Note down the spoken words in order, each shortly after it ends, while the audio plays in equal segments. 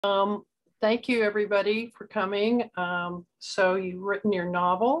Thank you everybody for coming. So you've written your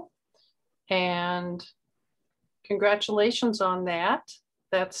novel and congratulations on that.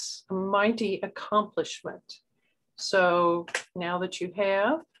 That's a mighty accomplishment. So now that you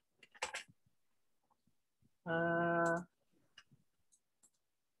have,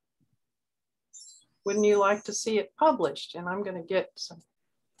 wouldn't you like to see it published? And I'm going to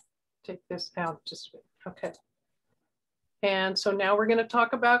take this out just, okay. And so now we're going to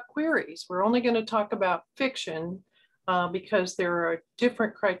talk about queries. We're only going to talk about fiction because there are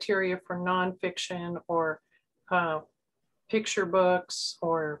different criteria for nonfiction or picture books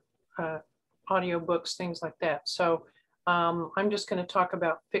or audio books, things like that. So I'm just going to talk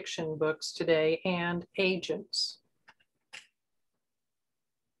about fiction books today and agents.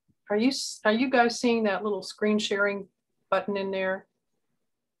 Are you guys seeing that little screen sharing button in there?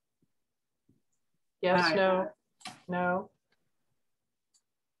 Yes, no, no.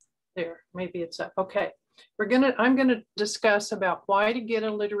 There, maybe it's up. Okay. I'm gonna discuss about why to get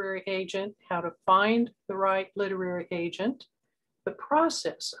a literary agent, how to find the right literary agent, the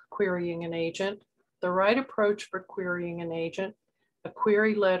process of querying an agent, the right approach for querying an agent, a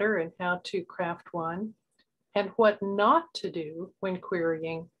query letter and how to craft one, and what not to do when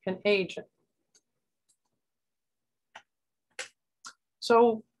querying an agent.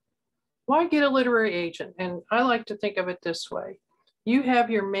 So why get a literary agent? And I like to think of it this way. You have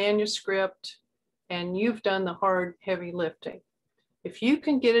your manuscript and you've done the hard, heavy lifting. If you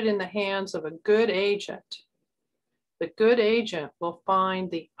can get it in the hands of a good agent, the good agent will find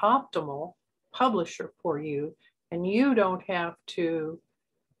the optimal publisher for you, and you don't have to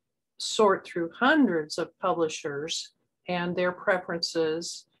sort through hundreds of publishers and their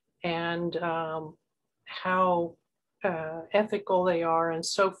preferences and how ethical they are and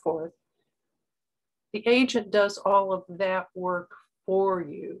so forth. The agent does all of that work for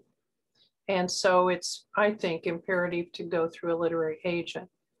you. And so it's, I think, imperative to go through a literary agent.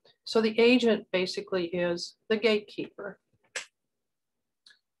 So the agent basically is the gatekeeper.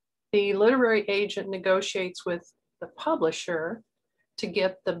 The literary agent negotiates with the publisher to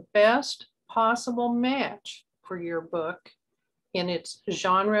get the best possible match for your book in its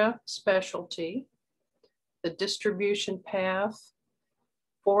genre specialty, the distribution path,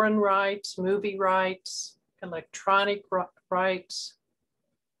 foreign rights, movie rights, electronic rights,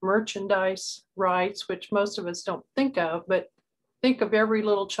 merchandise rights, which most of us don't think of, but think of every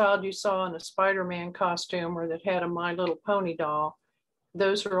little child you saw in a Spider-Man costume or that had a My Little Pony doll.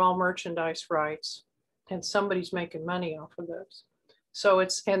 Those are all merchandise rights, and somebody's making money off of those. So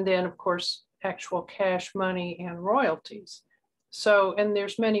it's, and then of course, actual cash money and royalties. So, and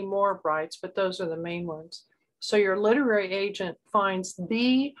there's many more rights, but those are the main ones. So your literary agent finds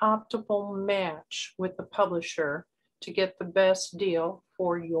the optimal match with the publisher to get the best deal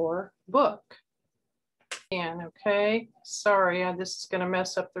for your book. And okay, sorry, this is going to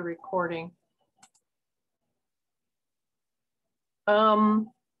mess up the recording.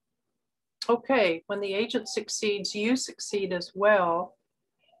 Okay, when the agent succeeds, you succeed as well.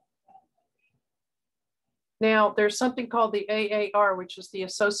 Now, there's something called the AAR, which is the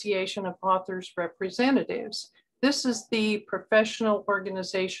Association of Authors Representatives. This is the professional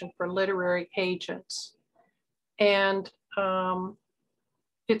organization for literary agents. And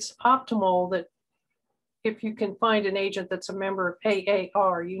it's optimal that if you can find an agent that's a member of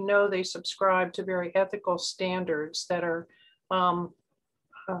AAR, you know they subscribe to very ethical standards that are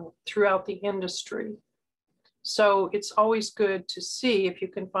throughout the industry. So it's always good to see if you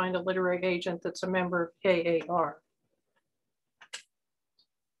can find a literary agent that's a member of AAR.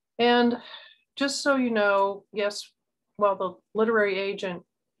 And just so you know, yes, while the literary agent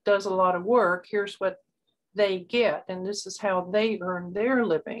does a lot of work, here's what they get, and this is how they earn their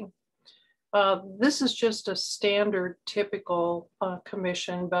living. This is just a standard, typical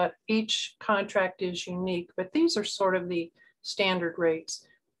commission, but each contract is unique, but these are sort of the standard rates.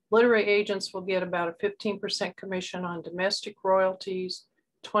 Literary agents will get about a 15% commission on domestic royalties,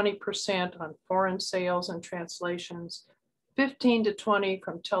 20% on foreign sales and translations, 15 to 20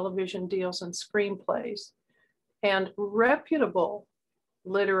 from television deals and screenplays. And reputable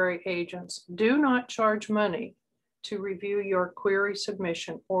literary agents do not charge money to review your query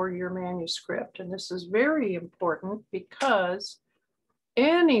submission or your manuscript. And this is very important because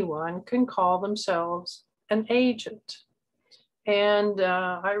anyone can call themselves an agent. And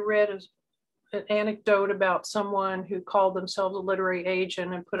I read an anecdote about someone who called themselves a literary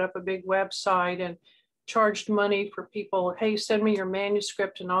agent and put up a big website and charged money for people. Hey, send me your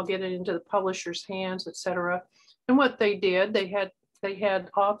manuscript and I'll get it into the publisher's hands, etc. And what they did, they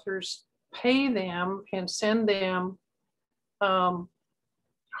had authors pay them and send them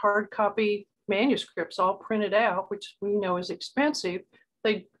hard copy manuscripts all printed out, which we know is expensive.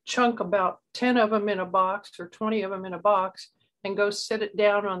 They chunk about 10 of them in a box or 20 of them in a box and go sit it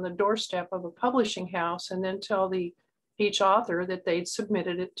down on the doorstep of a publishing house and then tell each author that they'd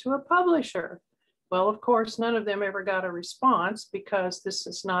submitted it to a publisher. Well, of course, none of them ever got a response because this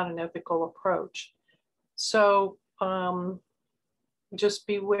is not an ethical approach. So just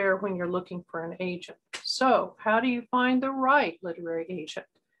beware when you're looking for an agent. So how do you find the right literary agent?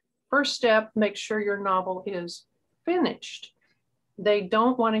 First step, make sure your novel is finished. They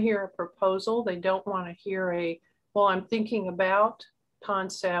don't want to hear a proposal. They don't want to hear a, well, I'm thinking about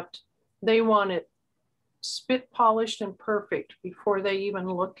concept. They want it spit polished and perfect before they even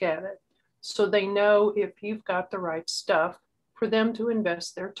look at it. So they know if you've got the right stuff for them to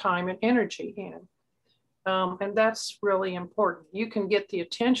invest their time and energy in. And that's really important. You can get the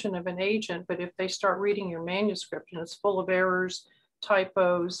attention of an agent, but if they start reading your manuscript and it's full of errors,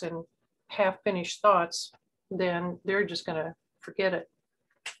 typos, and half-finished thoughts, then they're just going to forget it.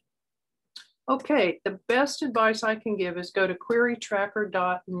 Okay, the best advice I can give is go to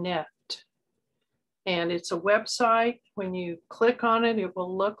querytracker.net. And it's a website. When you click on it, it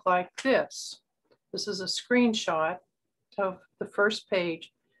will look like this. This is a screenshot of the first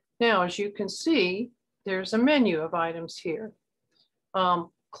page. Now, as you can see, there's a menu of items here.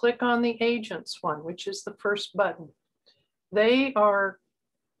 Click on the agents one, which is the first button. They are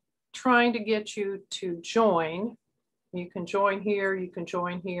trying to get you to join. You can join here, you can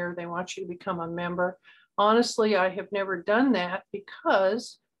join here. They want you to become a member. Honestly, I have never done that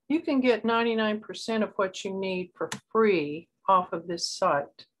because you can get 99% of what you need for free off of this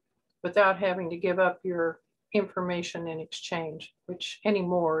site without having to give up your information in exchange, which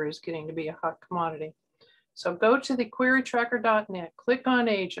anymore is getting to be a hot commodity. So go to the querytracker.net, click on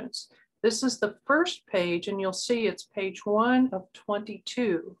agents. This is the first page, and you'll see it's page 1 of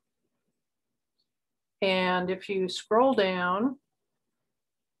 22. And if you scroll down,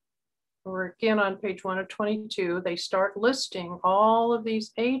 we're again on page 1 of 22, they start listing all of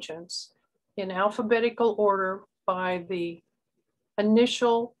these agents in alphabetical order by the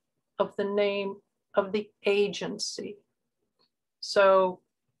initial of the name of the agency. So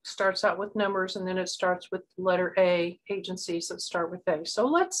starts out with numbers and then it starts with letter A, agencies that start with A. So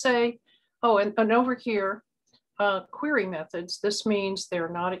let's say, oh, and over here, query methods. This means they're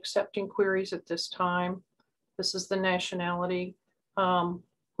not accepting queries at this time. This is the nationality.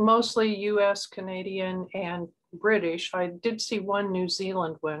 Mostly US, Canadian, and British. I did see one New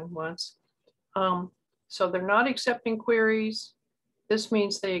Zealand one once. So they're not accepting queries. This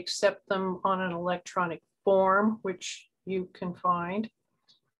means they accept them on an electronic form, which you can find.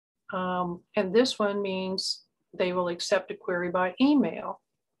 And this one means they will accept a query by email.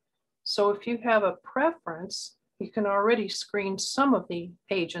 So if you have a preference, you can already screen some of the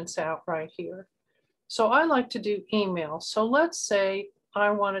agents out right here. So I like to do email. So let's say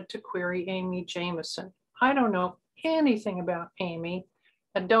I wanted to query Amy Jameson. I don't know anything about Amy.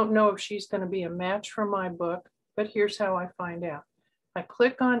 I don't know if she's going to be a match for my book, but here's how I find out. I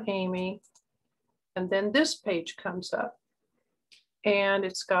click on Amy, and then this page comes up. And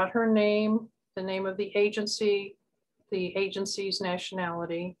it's got her name, the name of the agency's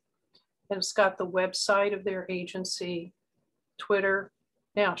nationality, and it's got the website of their agency, Twitter.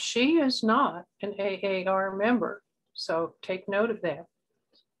 Now, she is not an AAR member, so take note of that.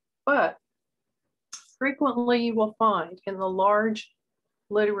 But frequently you will find in the large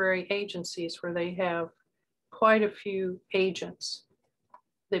literary agencies where they have quite a few agents,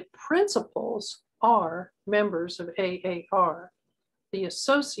 the principals are members of AAR. The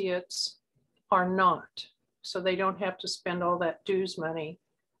associates are not, so they don't have to spend all that dues money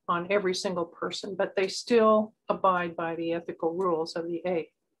on every single person, but they still abide by the ethical rules of the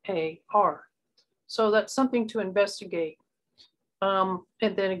AAR. So that's something to investigate. And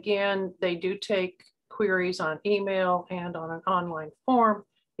then again, they do take queries on email and on an online form.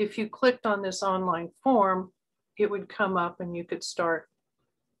 If you clicked on this online form, it would come up and you could start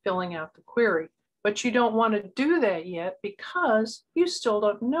filling out the query. But you don't want to do that yet because you still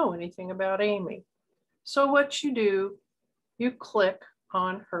don't know anything about Amy. So what you do, you click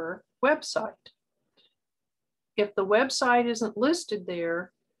on her website. If the website isn't listed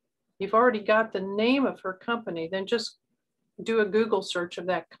there, you've already got the name of her company, then just do a Google search of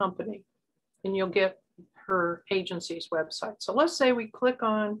that company and you'll get her agency's website. So let's say we click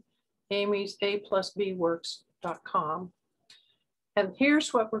on Amy's A+BWorks.com. And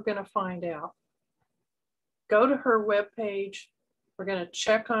here's what we're going to find out. Go to her webpage. We're going to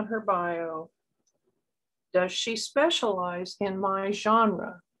check on her bio. Does she specialize in my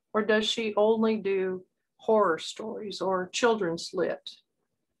genre, or does she only do horror stories or children's lit?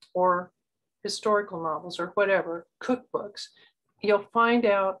 or historical novels or whatever, cookbooks. You'll find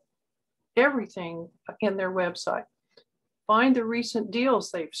out everything in their website. Find the recent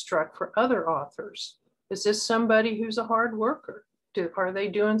deals they've struck for other authors. Is this somebody who's a hard worker? Are they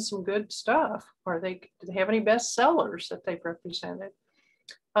doing some good stuff? Do they have any bestsellers that they've represented?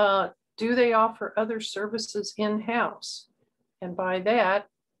 Do they offer other services in-house? And by that,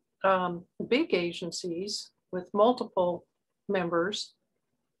 big agencies with multiple members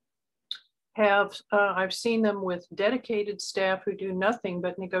have, I've seen them with dedicated staff who do nothing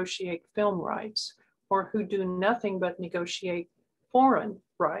but negotiate film rights, or who do nothing but negotiate foreign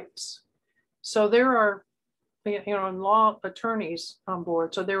rights. So there are, law attorneys on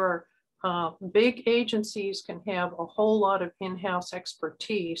board. So there are big agencies can have a whole lot of in-house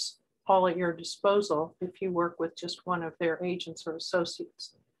expertise all at your disposal if you work with just one of their agents or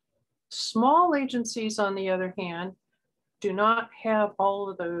associates. Small agencies, on the other hand, do not have all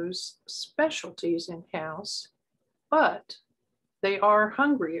of those specialties in-house, but they are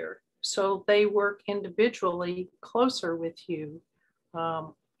hungrier. So they work individually closer with you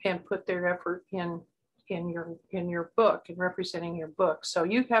and put their effort in your book and representing your book. So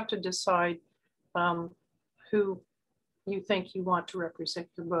you have to decide who you think you want to represent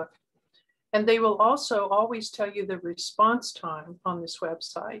your book. And they will also always tell you the response time on this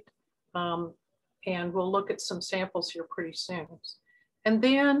website. And we'll look at some samples here pretty soon. And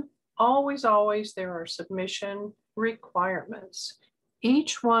then always, there are submission requirements.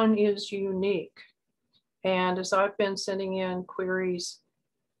 Each one is unique. And as I've been sending in queries,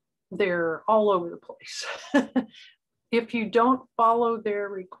 they're all over the place. If you don't follow their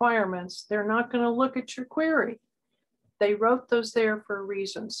requirements, they're not going to look at your query. They wrote those there for a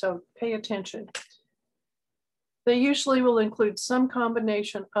reason, so pay attention. They usually will include some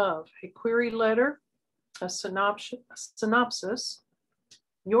combination of a query letter, a synopsis,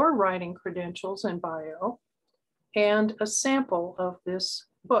 your writing credentials and bio, and a sample of this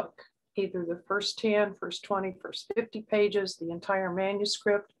book, either the first 10, first 20, first 50 pages, the entire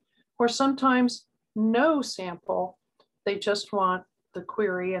manuscript, or sometimes no sample. They just want the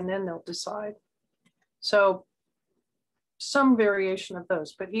query and then they'll decide. So some variation of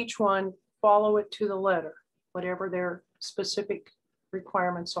those, but each one follow it to the letter, whatever their specific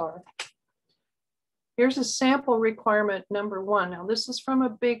requirements are. Here's a sample requirement number 1. Now this is from a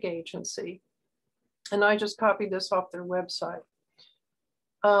big agency, and I just copied this off their website.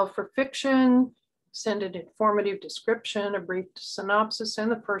 For fiction, send an informative description, a brief synopsis, and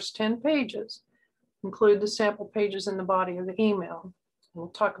the first 10 pages. Include the sample pages in the body of the email. We'll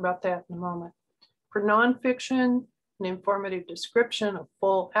talk about that in a moment. For nonfiction, an informative description, a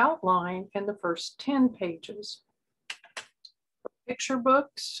full outline, and the first 10 pages. For picture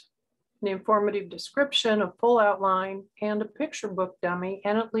books, an informative description, a full outline, and a picture book dummy,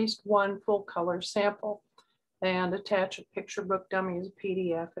 and at least one full color sample. And attach a picture book dummy as a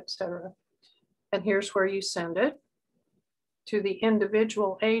PDF, etc. And here's where you send it to the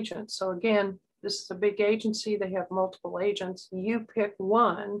individual agent. So again, this is a big agency. They have multiple agents. You pick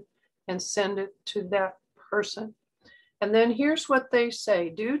one and send it to that person. And then here's what they say.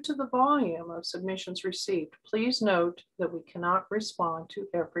 Due to the volume of submissions received, please note that we cannot respond to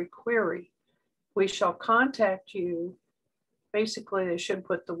every query. We shall contact you. Basically, they should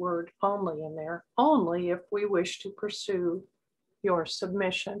put the word only in there, only if we wish to pursue your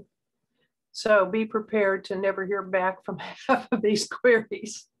submission. So be prepared to never hear back from half of these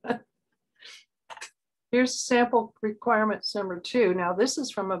queries. Here's sample requirements number 2. Now this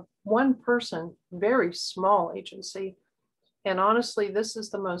is from a one-person, very small agency. And honestly, this is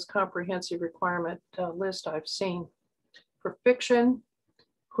the most comprehensive requirement list I've seen. For fiction,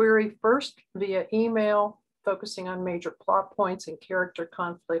 query first via email, focusing on major plot points and character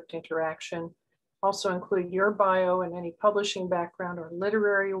conflict interaction. Also include your bio and any publishing background or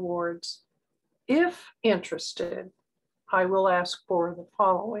literary awards. If interested, I will ask for the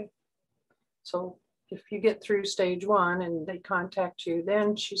following. So if you get through stage 1 and they contact you,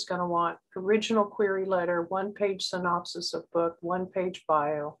 then she's going to want original query letter, 1-page synopsis of book, 1-page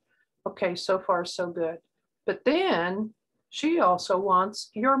bio. Okay, so far so good. But then she also wants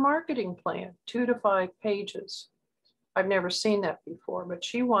your marketing plan, 2 to 5 pages. I've never seen that before, but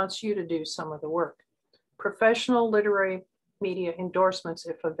she wants you to do some of the work. Professional literary media endorsements,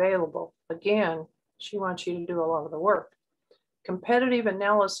 if available. Again, she wants you to do a lot of the work. Competitive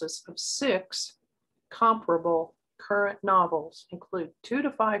analysis of 6 comparable current novels, include 2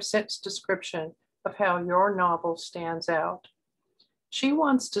 to 5 sentence description of how your novel stands out. She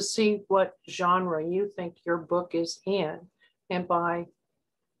wants to see what genre you think your book is in, and by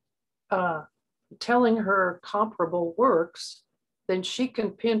telling her comparable works, then she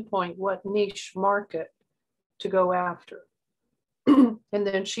can pinpoint what niche market to go after. And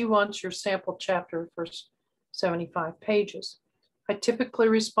then she wants your sample chapter for 75 pages. I typically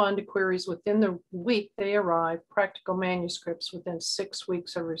respond to queries within the week they arrive, practical manuscripts within 6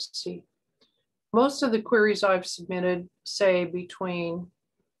 weeks of receipt. Most of the queries I've submitted say between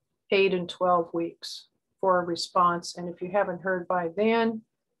 8 and 12 weeks for a response. And if you haven't heard by then,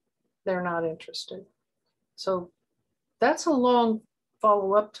 they're not interested. So that's a long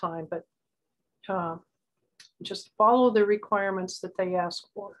follow-up time, but just follow the requirements that they ask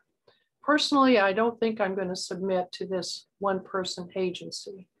for. Personally, I don't think I'm going to submit to this one-person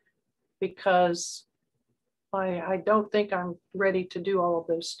agency because I don't think I'm ready to do all of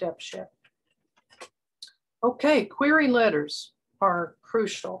those steps yet. Okay, query letters are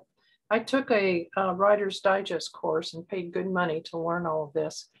crucial. I took a Writer's Digest course and paid good money to learn all of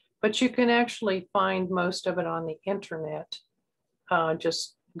this, but you can actually find most of it on the internet.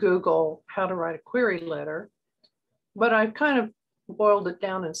 Just Google how to write a query letter. But I've kind of boiled it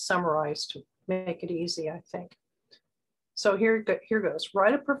down and summarized to make it easy, I think. So here goes.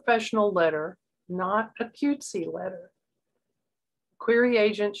 Write a professional letter, not a cutesy letter. Query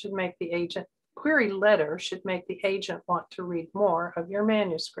letter should make the agent want to read more of your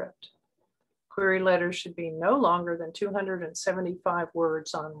manuscript. Query letters should be no longer than 275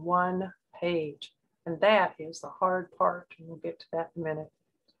 words on one page. And that is the hard part, and we'll get to that in a minute.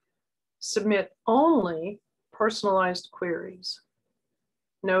 Submit only personalized queries.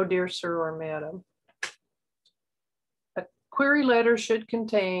 No, dear sir or madam. A query letter should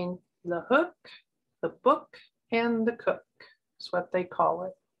contain the hook, the book, and the cook. That's what they call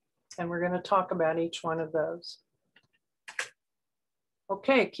it. And we're going to talk about each one of those.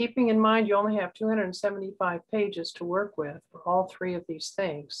 Okay, keeping in mind you only have 275 pages to work with for all three of these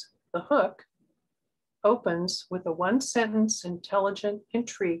things. The hook opens with a one-sentence, intelligent,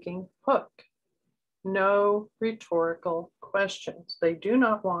 intriguing hook. No rhetorical questions. They do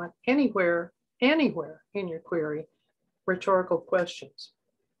not want anywhere in your query rhetorical questions.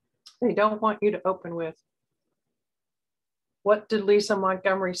 They don't want you to open with, what did Lisa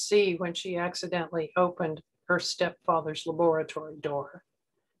Montgomery see when she accidentally opened her stepfather's laboratory door?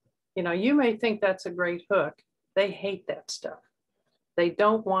 You know, you may think that's a great hook. They hate that stuff. They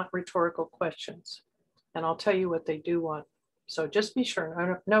don't want rhetorical questions. And I'll tell you what they do want. So just be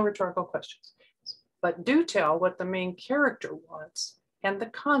sure, no rhetorical questions. But do tell what the main character wants and the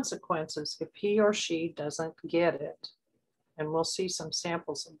consequences if he or she doesn't get it. And we'll see some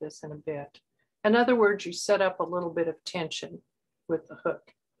samples of this in a bit. In other words, you set up a little bit of tension with the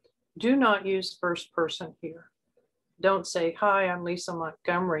hook. Do not use first person here. Don't say, hi, I'm Lisa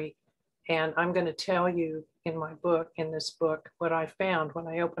Montgomery, and I'm going to tell you in this book, what I found when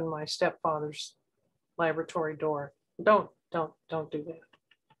I opened my stepfather's laboratory door. Don't do that.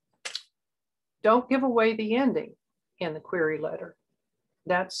 Don't give away the ending in the query letter.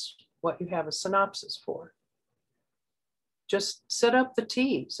 That's what you have a synopsis for. Just set up the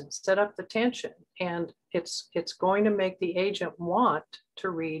tease and set up the tension, and it's going to make the agent want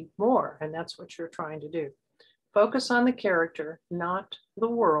to read more, and that's what you're trying to do. Focus on the character, not the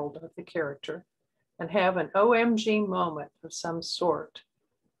world of the character, and have an OMG moment of some sort,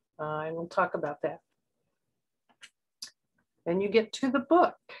 and we'll talk about that. Then you get to the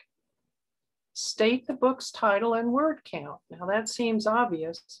book. State the book's title and word count. Now that seems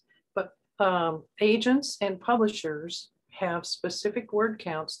obvious, but agents and publishers have specific word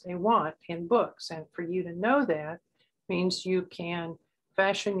counts they want in books. And for you to know that means you can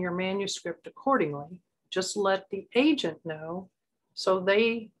fashion your manuscript accordingly. Just let the agent know so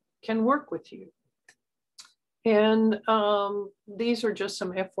they can work with you. And these are just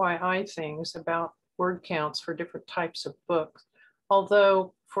some FYI things about word counts for different types of books.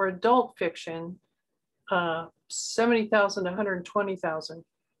 Although for adult fiction, 70,000 to 120,000,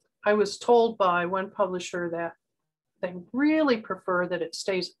 I was told by one publisher that they really prefer that it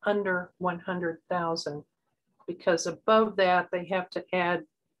stays under 100,000 because above that they have to add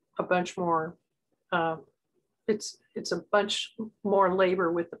a bunch more. It's a bunch more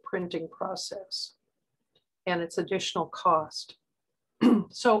labor with the printing process, and it's additional cost.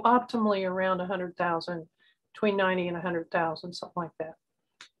 So optimally around 100,000, between 90 and 100,000, something like that.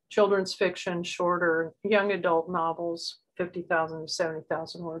 Children's fiction, shorter, young adult novels, 50,000 to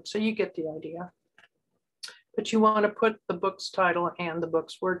 70,000 words. So you get the idea. But you want to put the book's title and the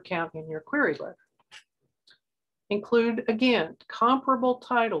book's word count in your query letter. Include, again, comparable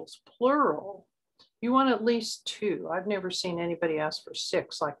titles, plural. You want at least 2. I've never seen anybody ask for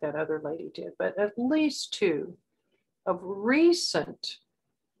 6 like that other lady did, but at least 2 of recent,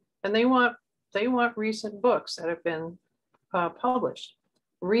 and they want recent books that have been published.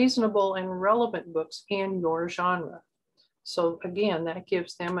 Reasonable and relevant books in your genre. So again, that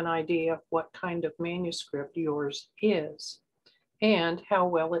gives them an idea of what kind of manuscript yours is and how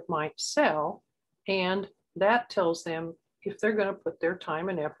well it might sell. And that tells them if they're going to put their time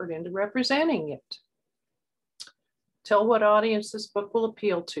and effort into representing it. Tell what audience this book will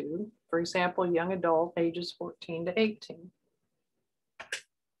appeal to. For example, young adult ages 14 to 18.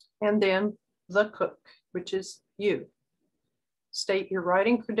 And then the cook, which is you. State your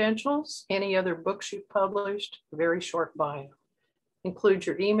writing credentials, any other books you've published, very short bio. Include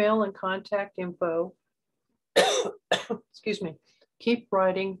your email and contact info. Excuse me. Keep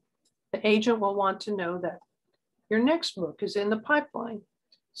writing. The agent will want to know that your next book is in the pipeline.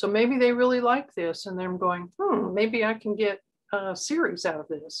 So maybe they really like this and they're going, maybe I can get a series out of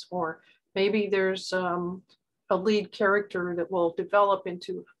this. Or maybe there's a lead character that will develop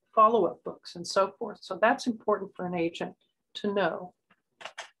into follow-up books and so forth. So that's important for an agent to know.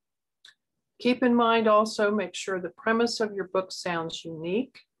 Keep in mind also, make sure the premise of your book sounds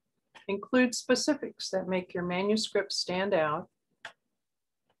unique. Include specifics that make your manuscript stand out.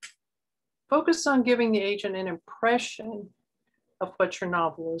 Focus on giving the agent an impression of what your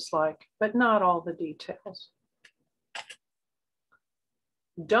novel is like, but not all the details.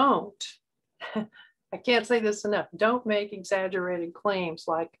 Don't, I can't say this enough, don't make exaggerated claims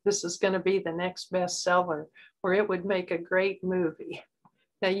like this is going to be the next bestseller or it would make a great movie.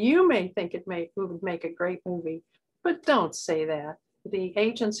 Now you may think it would make a great movie, but don't say that. The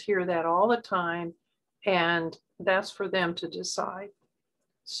agents hear that all the time and that's for them to decide.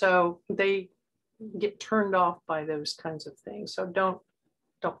 So they get turned off by those kinds of things. So don't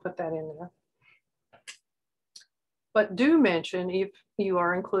put that in there. But do mention if you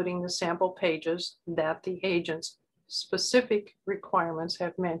are including the sample pages that the agent's specific requirements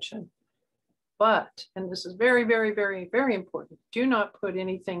have mentioned. But, and this is very, very, very, very important, do not put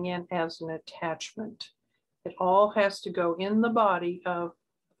anything in as an attachment. It all has to go in the body of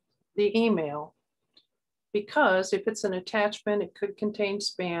the email, because if it's an attachment, it could contain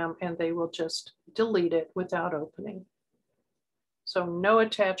spam and they will just delete it without opening. So no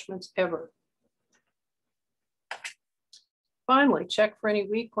attachments ever. Finally, check for any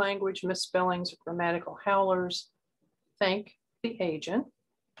weak language, misspellings, or grammatical howlers. Thank the agent.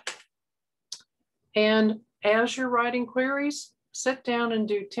 And as you're writing queries, sit down and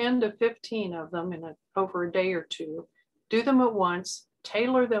do 10 to 15 of them over a day or two. Do them at once,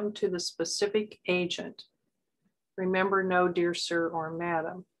 tailor them to the specific agent. Remember, no dear sir or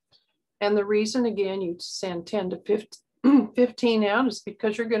madam. And the reason, again, you send 10 to 15 out is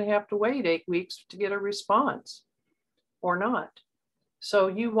because you're going to have to wait 8 weeks to get a response or not. So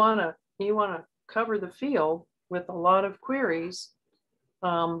you want to cover the field with a lot of queries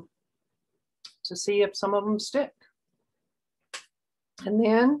to see if some of them stick. And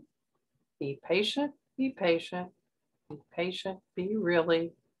then be patient, be patient, be patient, be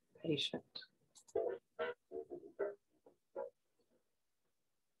really patient.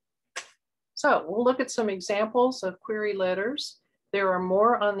 So we'll look at some examples of query letters. There are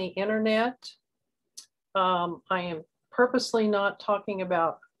more on the internet. I am purposely not talking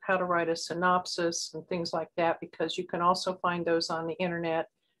about how to write a synopsis and things like that, because you can also find those on the internet.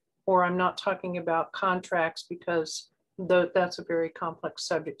 Or I'm not talking about contracts because that's a very complex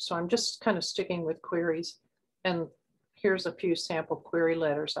subject. So I'm just kind of sticking with queries. And here's a few sample query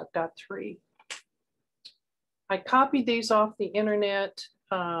letters. I've got 3. I copied these off the internet.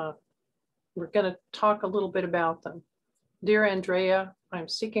 We're going to talk a little bit about them. Dear Andrea, I'm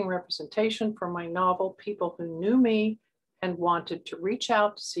seeking representation for my novel, People Who Knew Me, and wanted to reach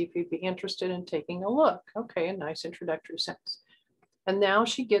out to see if you'd be interested in taking a look. Okay, a nice introductory sentence. And now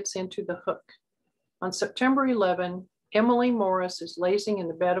she gets into the hook. On September 11, Emily Morris is lazing in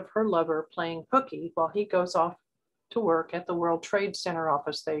the bed of her lover playing hooky while he goes off to work at the World Trade Center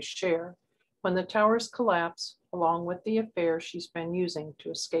office they share. When the towers collapse, along with the affair she's been using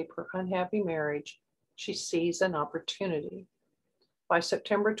to escape her unhappy marriage, she sees an opportunity. By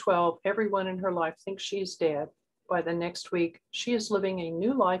September 12, everyone in her life thinks she is dead. By the next week, she is living a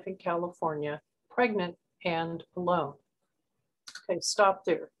new life in California, pregnant and alone. Okay, stop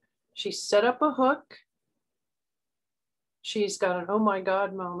there. She set up a hook. She's got an oh my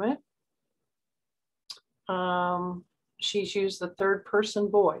God moment. She's used the third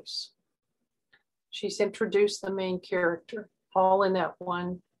person voice. She's introduced the main character, all in that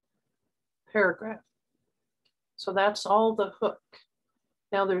one paragraph. So that's all the hook.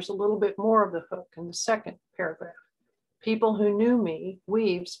 Now there's a little bit more of the hook in the second paragraph. People Who Knew Me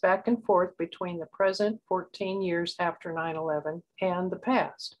weaves back and forth between the present 14 years after 9/11 and the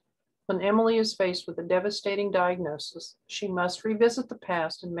past, When Emily is faced with a devastating diagnosis, she must revisit the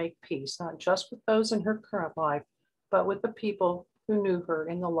past and make peace, not just with those in her current life, but with the people who knew her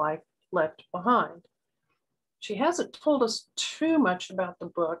in the life left behind. She hasn't told us too much about the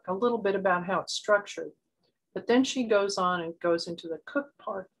book, a little bit about how it's structured, but then she goes on and goes into the cook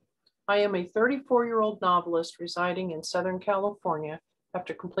part. I am a 34-year-old novelist residing in Southern California.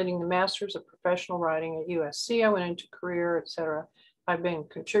 After completing the Master's of Professional Writing at USC, I went into career, etc. I've been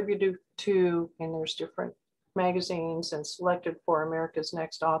contributed to, and there's different magazines, and selected for America's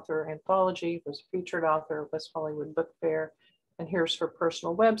Next Author Anthology, was a featured author at West Hollywood Book Fair, and here's her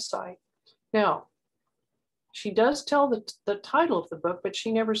personal website. Now, she does tell the title of the book, but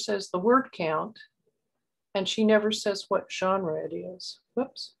she never says the word count, and she never says what genre it is.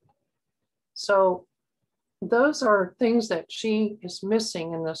 Whoops. So those are things that she is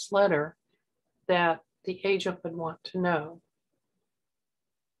missing in this letter that the agent would want to know.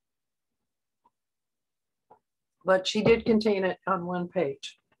 But she did contain it on one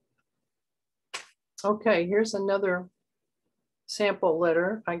page. Okay, here's another sample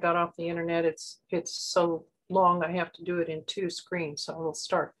letter I got off the internet. It's so long I have to do it in 2 screens, so I will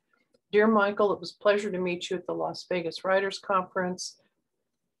start. Dear Michael, it was a pleasure to meet you at the Las Vegas Writers Conference.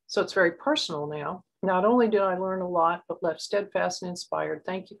 So it's very personal now. Not only did I learn a lot, but left steadfast and inspired.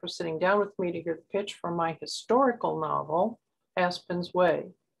 Thank you for sitting down with me to hear the pitch for my historical novel, Aspen's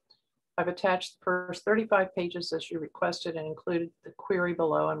Way. I've attached the first 35 pages as you requested and included the query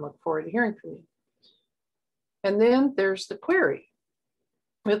below, and look forward to hearing from you. And then there's the query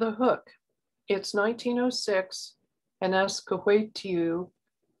with a hook. It's 1906, and Escohuetiu,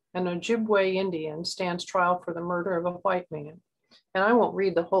 an Ojibwe Indian, stands trial for the murder of a white man. And I won't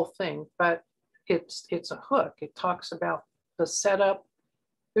read the whole thing, but it's a hook. It talks about the setup,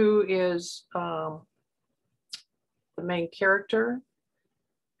 who is the main character,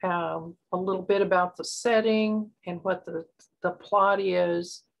 a little bit about the setting and what the plot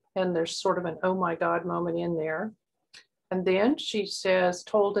is. And there's sort of an oh my God moment in there. And then she says,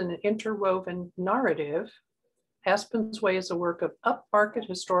 told in an interwoven narrative, Aspen's Way is a work of upmarket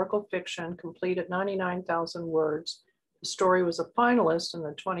historical fiction, complete at 99,000 words. The story was a finalist in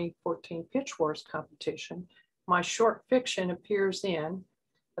the 2014 Pitch Wars competition. My short fiction appears in,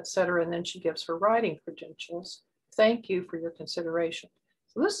 etc. And then she gives her writing credentials. Thank you for your consideration.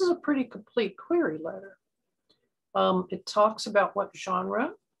 So this is a pretty complete query letter. It talks about what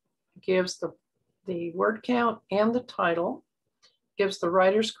genre, gives the word count and the title, gives the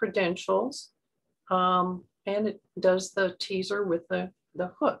writer's credentials, and it does the teaser with the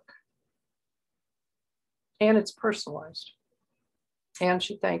hook. And it's personalized. And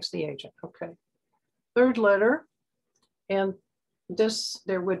she thanks the agent. Okay. Third letter, and this,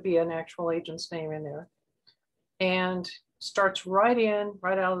 there would be an actual agent's name in there. And starts right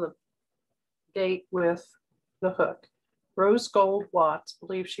out of the gate with the hook. Rose Gold Watts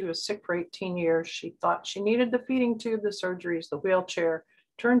believed she was sick for 18 years. She thought she needed the feeding tube, the surgeries, the wheelchair.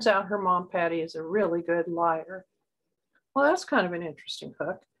 Turns out her mom, Patty, is a really good liar. Well, that's kind of an interesting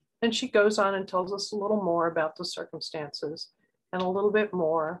hook. Then she goes on and tells us a little more about the circumstances and a little bit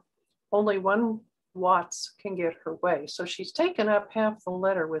more. Only one Watts can get her way. So she's taken up half the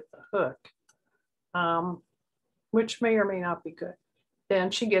letter with the hook, which may or may not be good. Then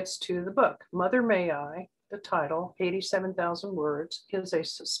she gets to the book. Mother May I, the title, 87,000 words, is a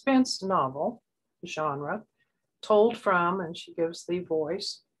suspense novel genre, told from, and she gives the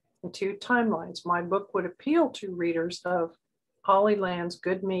voice, in 2 timelines. My book would appeal to readers of Holly Land's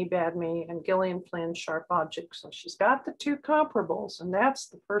Good Me, Bad Me, and Gillian Flynn's Sharp Objects. So she's got the 2 comparables, and that's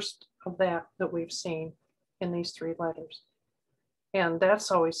the first of that we've seen in these 3 letters. And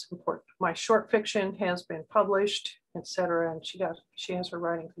that's always important. My short fiction has been published, etc. And she has her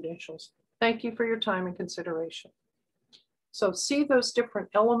writing credentials. Thank you for your time and consideration. So see those different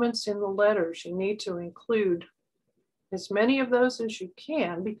elements in the letters. You need to include as many of those as you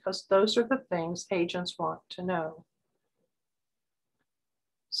can, because those are the things agents want to know.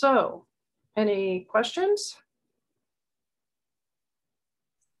 So, any questions?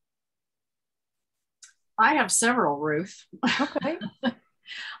 I have several, Ruth. Okay.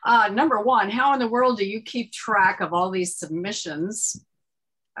 Number one, how in the world do you keep track of all these submissions?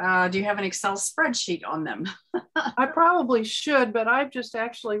 Do you have an Excel spreadsheet on them? I probably should, but I've just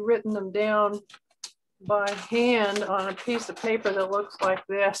actually written them down by hand on a piece of paper that looks like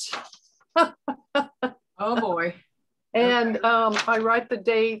this. Oh boy. And I write the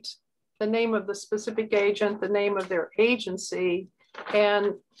date, the name of the specific agent, the name of their agency,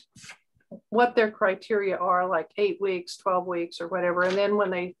 and what their criteria are, like 8 weeks, 12 weeks, or whatever. And then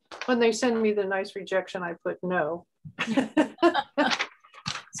when they send me the nice rejection, I put no.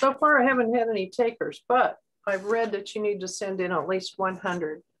 So far, I haven't had any takers, but I've read that you need to send in at least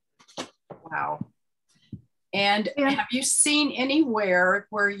 100. Wow. And have you seen anywhere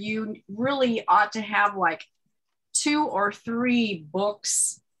where you really ought to have like 2 or 3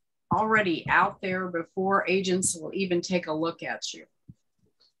 books already out there before agents will even take a look at you?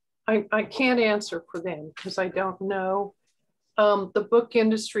 I can't answer for them because I don't know. The book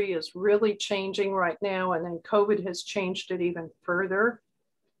industry is really changing right now, and then COVID has changed it even further.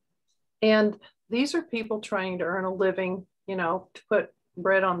 And these are people trying to earn a living, you know, to put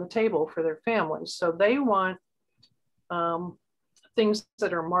bread on the table for their families. So they want things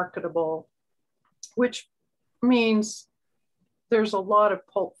that are marketable, which means there's a lot of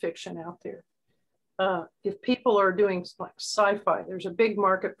pulp fiction out there. If people are doing like sci-fi, there's a big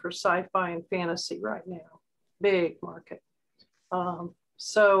market for sci-fi and fantasy right now, big market.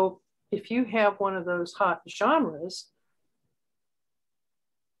 So if you have one of those hot genres,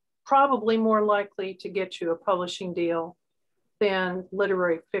 probably more likely to get you a publishing deal than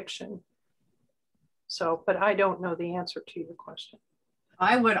literary fiction. So, but I don't know the answer to your question.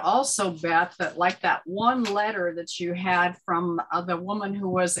 I would also bet that like that one letter that you had from the woman who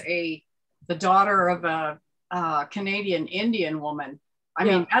was the daughter of a Canadian Indian woman. I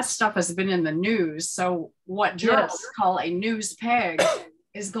mean, that stuff has been in the news. So what journalists call a news peg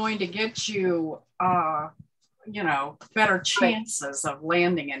is going to get you, you know, better chances of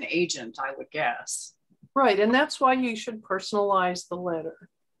landing an agent, I would guess. Right, and that's why you should personalize the letter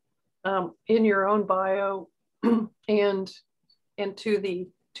in your own bio and to the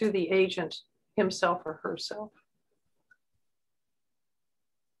agent himself or herself.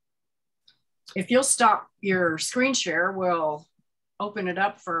 If you'll stop your screen share, we'll open it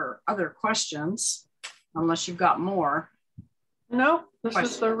up for other questions, unless you've got more. No, this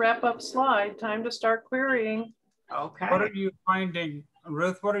is the wrap-up slide. Time to start querying. Okay. What are you finding,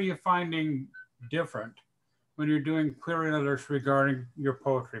 Ruth, what are you finding different when you're doing query letters regarding your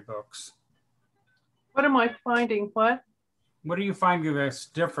poetry books? What am I finding? What are you finding that's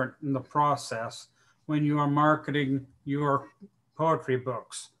different in the process when you are marketing your poetry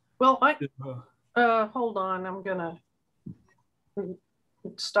books? Well, hold on. I'm gonna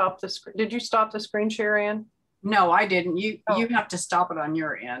stop the screen. Did you stop the screen share, Ann? No, I didn't. You have to stop it on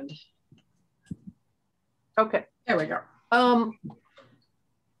your end. Okay. There we go.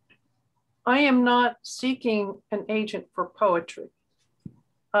 I am not seeking an agent for poetry.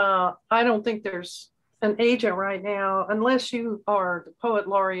 I don't think there's an agent right now, unless you are the poet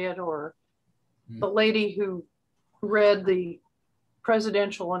laureate or the lady who read the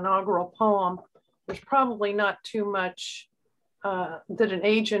presidential inaugural poem. There's probably not too much that an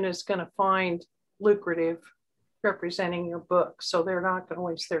agent is going to find lucrative representing your book. So they're not going to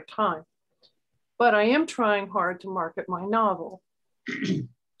waste their time. But I am trying hard to market my novel.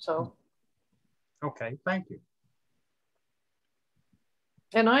 So. Okay, thank you.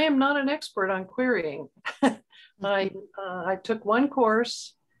 And I am not an expert on querying. I took one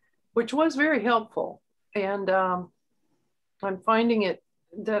course, which was very helpful. And I'm finding it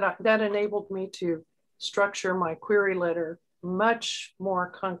that enabled me to structure my query letter much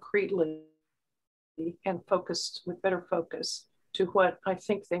more concretely and focused with better focus to what I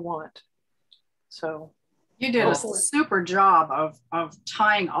think they want. So you did a super job of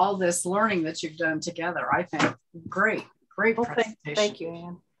tying all this learning that you've done together. I think great presentation. Thank you,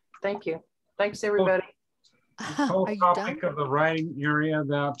 Ann. Thank you. Thanks, everybody. The whole topic of the writing area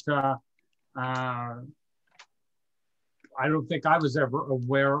that I don't think I was ever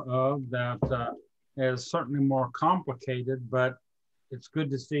aware of, that is certainly more complicated, but it's good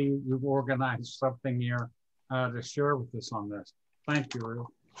to see you've organized something here to share with us on this. Thank you, Ruth.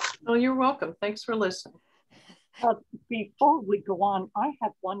 Oh, you're welcome. Thanks for listening. Before we go on, I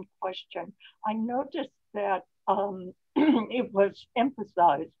have one question. I noticed that it was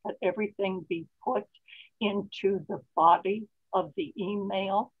emphasized that everything be put into the body of the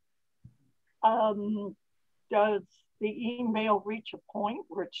email. Does the email reach a point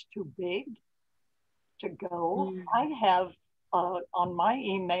where it's too big to go? I have, on my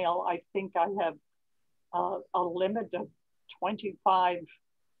email, I think I have a limit of 25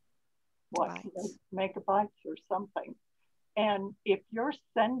 megabytes or something. And if you're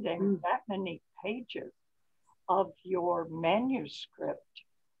sending that many pages of your manuscript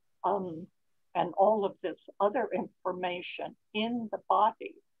and all of this other information in the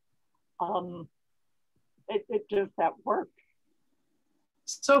body, does that work?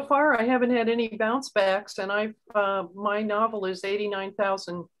 So far, I haven't had any bounce backs, and my novel is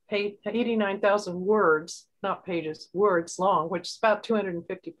 89,000 words, not pages, words long, which is about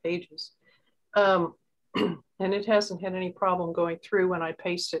 250 pages. And it hasn't had any problem going through when I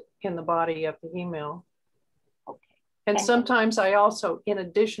paste it in the body of the email. Okay. And sometimes I also, in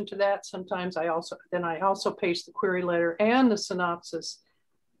addition to that, sometimes I also paste the query letter and the synopsis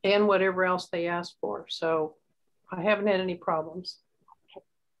and whatever else they ask for. So I haven't had any problems.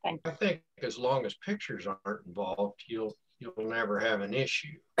 Thank you. I think as long as pictures aren't involved, you'll never have an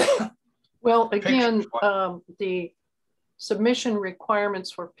issue. Well, again, the submission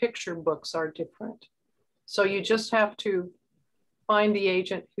requirements for picture books are different. So you just have to find the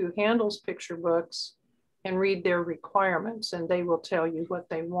agent who handles picture books and read their requirements, and they will tell you what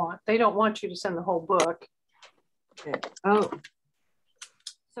they want. They don't want you to send the whole book. Okay. Oh,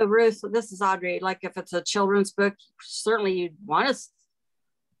 so Ruth, this is Audrey. Like if it's a children's book, certainly you'd want to,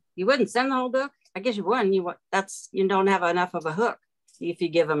 you wouldn't send the whole book. I guess you wouldn't. You don't have enough of a hook if you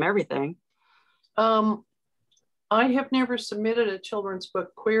give them everything. I have never submitted a children's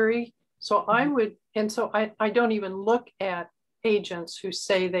book query. So I would, and so I don't even look at agents who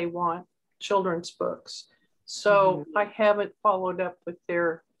say they want children's books. So I haven't followed up with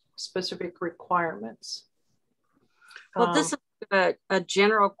their specific requirements. Well, this is a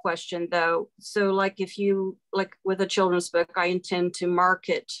general question though. So like if you, like with a children's book, I intend to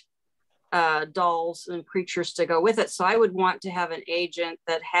market dolls and creatures to go with it. So I would want to have an agent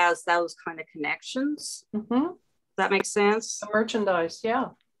that has those kind of connections. Does that make sense? The merchandise, yeah.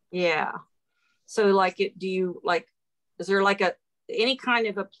 Yeah. So like is there like any kind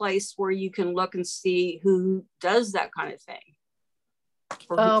of a place where you can look and see who does that kind of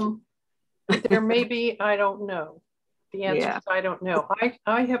thing? There may be, I don't know. The answer is I don't know.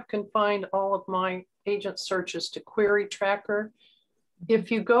 I have confined all of my agent searches to Query Tracker.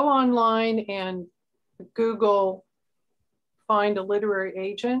 If you go online and Google find a literary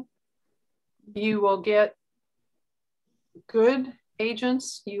agent, you will get good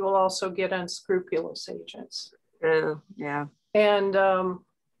agents. You will also get unscrupulous agents. Yeah. And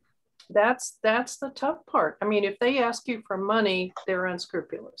that's the tough part. I mean, if they ask you for money, they're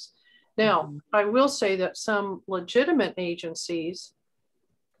unscrupulous. Now, I will say that some legitimate agencies,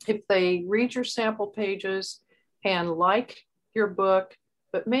 if they read your sample pages and like your book,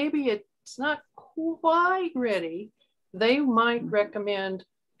 but maybe it's not quite ready, they might recommend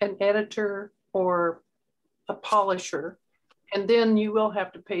an editor or a polisher, and then you will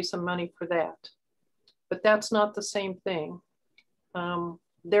have to pay some money for that. But that's not the same thing.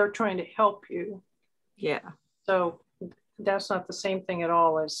 They're trying to help you. Yeah. So that's not the same thing at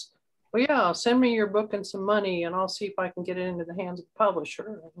all as, well, yeah, send me your book and some money and I'll see if I can get it into the hands of the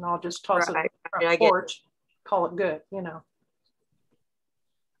publisher, and I'll just toss it on the front porch, call it good, you know.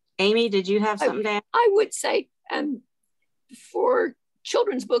 Amy, did you have something to add? I would say for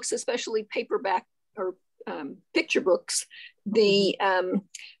children's books, especially paperback or picture books, the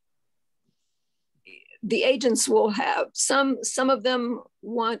agents will have some of them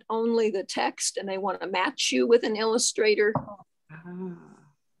want only the text and they want to match you with an illustrator.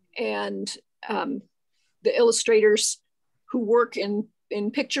 And the illustrators who work in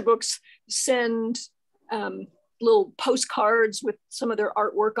picture books send little postcards with some of their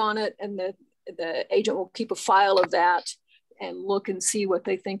artwork on it, and the agent will keep a file of that and look and see what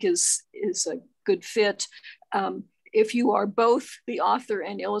they think is a good fit. If you are both the author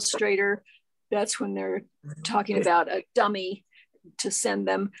and illustrator, that's when they're talking about a dummy to send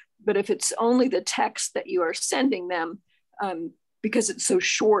them. But if it's only the text that you are sending them, because it's so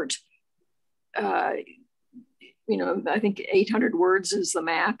short, you know, I think 800 words is the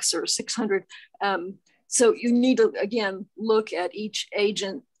max, or 600. So you need to, again, look at each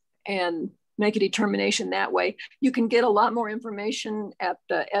agent and make a determination that way. You can get a lot more information at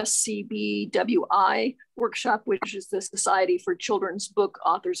the SCBWI workshop, which is the Society for Children's Book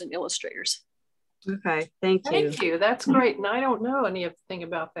Authors and Illustrators. Okay, thank you. Thank you, that's great. And I don't know anything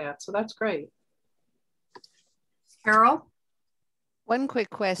about that, so that's great. Carol? One quick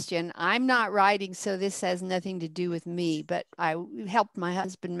question. I'm not writing, so this has nothing to do with me, but I helped my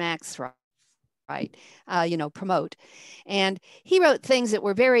husband Max write, promote. And he wrote things that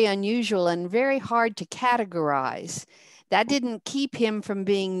were very unusual and very hard to categorize. That didn't keep him from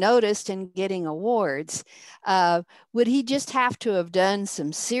being noticed and getting awards. Would he just have to have done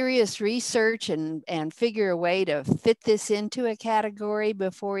some serious research and figure a way to fit this into a category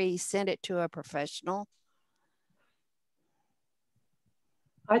before he sent it to a professional?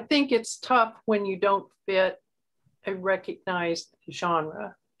 I think it's tough when you don't fit a recognized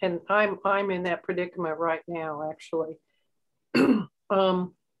genre. And I'm in that predicament right now, actually.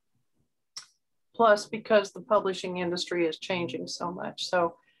 Plus, because the publishing industry is changing so much.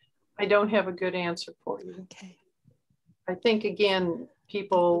 So I don't have a good answer for you. Okay. I think, again,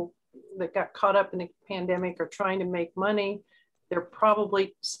 people that got caught up in the pandemic are trying to make money. They're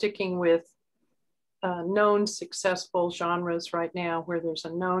probably sticking with known successful genres right now where there's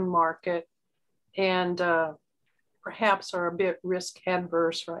a known market, and perhaps are a bit risk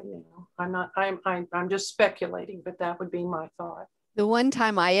adverse right now. I'm just speculating, but that would be my thought. The one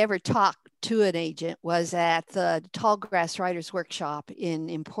time I ever talked to an agent was at the Tallgrass Writers Workshop in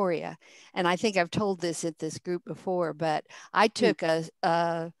Emporia. And I think I've told this at this group before, but I took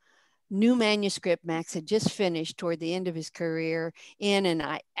a new manuscript Max had just finished toward the end of his career in, and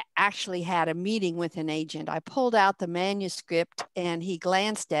I actually had a meeting with an agent. I pulled out the manuscript and he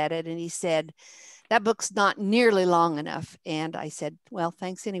glanced at it and he said, "That book's not nearly long enough." And I said, "Well,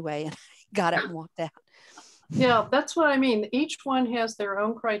 thanks anyway." And I got up and walked out. Yeah, that's what I mean. Each one has their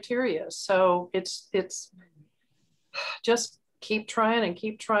own criteria. So it's just keep trying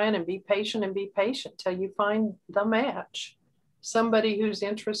and be patient till you find the match. Somebody whose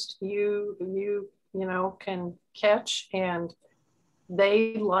interest you know can catch and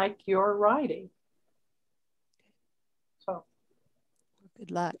they like your writing. So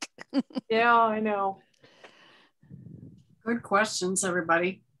good luck. Yeah, I know. Good questions,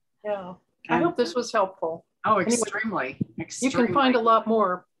 everybody. Yeah. I hope this was helpful. Oh, extremely. You can find a lot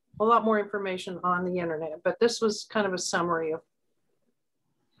more information on the internet, but this was kind of a summary of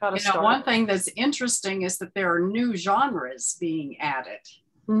how to start. One thing that's interesting is that there are new genres being added.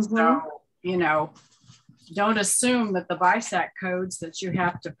 Mm-hmm. So, don't assume that the BISAC codes that you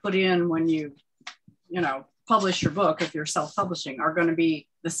have to put in when you publish your book, if you're self-publishing, are going to be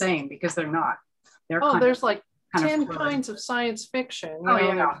the same, because they're not. There's like 10 kinds of science fiction.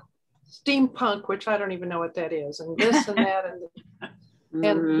 Yeah. Steampunk, which I don't even know what that is, and this and that,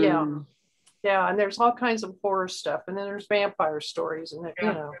 and yeah, and there's all kinds of horror stuff, and then there's vampire stories, and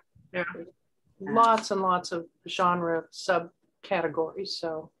lots and lots of genre subcategories.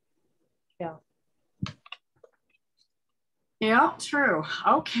 So yeah, true.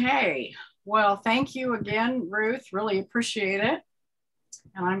 Okay, well, thank you again, Ruth. Really appreciate it.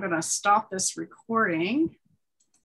 And I'm going to stop this recording.